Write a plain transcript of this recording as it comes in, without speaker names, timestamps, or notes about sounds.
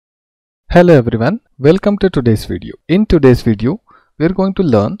Hello everyone, welcome to today's video. In today's video, we are going to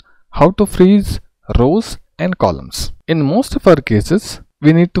learn how to freeze rows and columns. In most of our cases,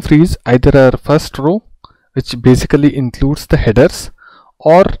 we need to freeze either our first row, which basically includes the headers,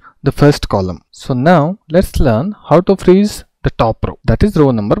 or the first column. So now let's learn how to freeze the top row, that is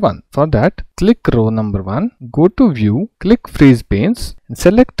row number 1. For that, click row number 1, go to view, click freeze panes and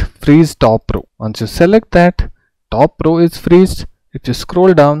select freeze top row. Once you select that, top row is freezed. If you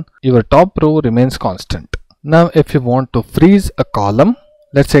scroll down, your top row remains constant. Now if you want to freeze a column,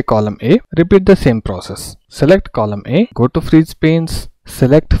 let's say column A, repeat the same process. Select column A, go to freeze panes,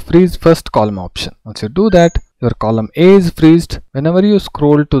 select freeze first column option. Once you do that, your column A is freezed. Whenever you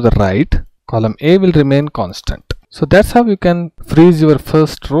scroll to the right, column A will remain constant. So that's how you can freeze your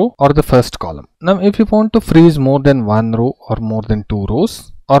first row or the first column. Now if you want to freeze more than one row or more than two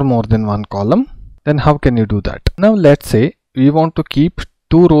rows or more than one column, then how can you do that? Now let's say we want to keep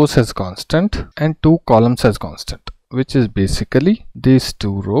two rows as constant and two columns as constant, which is basically these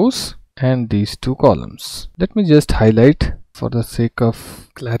two rows and these two columns. Let me just highlight for the sake of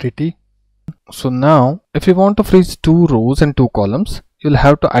clarity. So now if you want to freeze two rows and two columns, you'll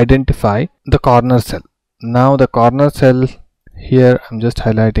have to identify the corner cell. Now the corner cell here, I'm just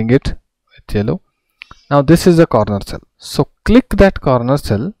highlighting it with yellow. Now this is the corner cell. So click that corner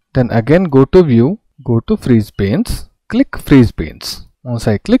cell, then again go to view, go to freeze panes, click freeze panes. Once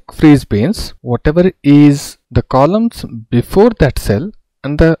I click freeze panes, whatever is the columns before that cell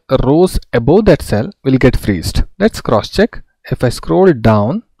and the rows above that cell will get freezed. Let's cross check. If I scroll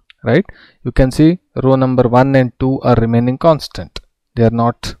down, right, you can see row number 1 and 2 are remaining constant. They are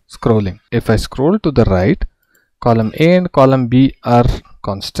not scrolling. If I scroll to the right, column A and column B are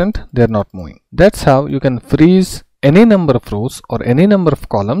constant. They are not moving. That's how you can freeze any number of rows or any number of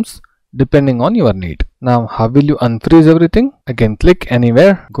columns depending on your need. Now how will you unfreeze everything? Again, click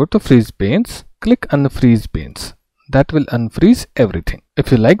anywhere, go to freeze panes, click unfreeze panes. That will unfreeze everything.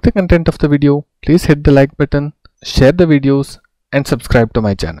 If you like the content of the video, please hit the like button, share the videos and subscribe to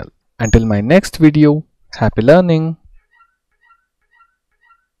my channel. Until my next video, happy learning.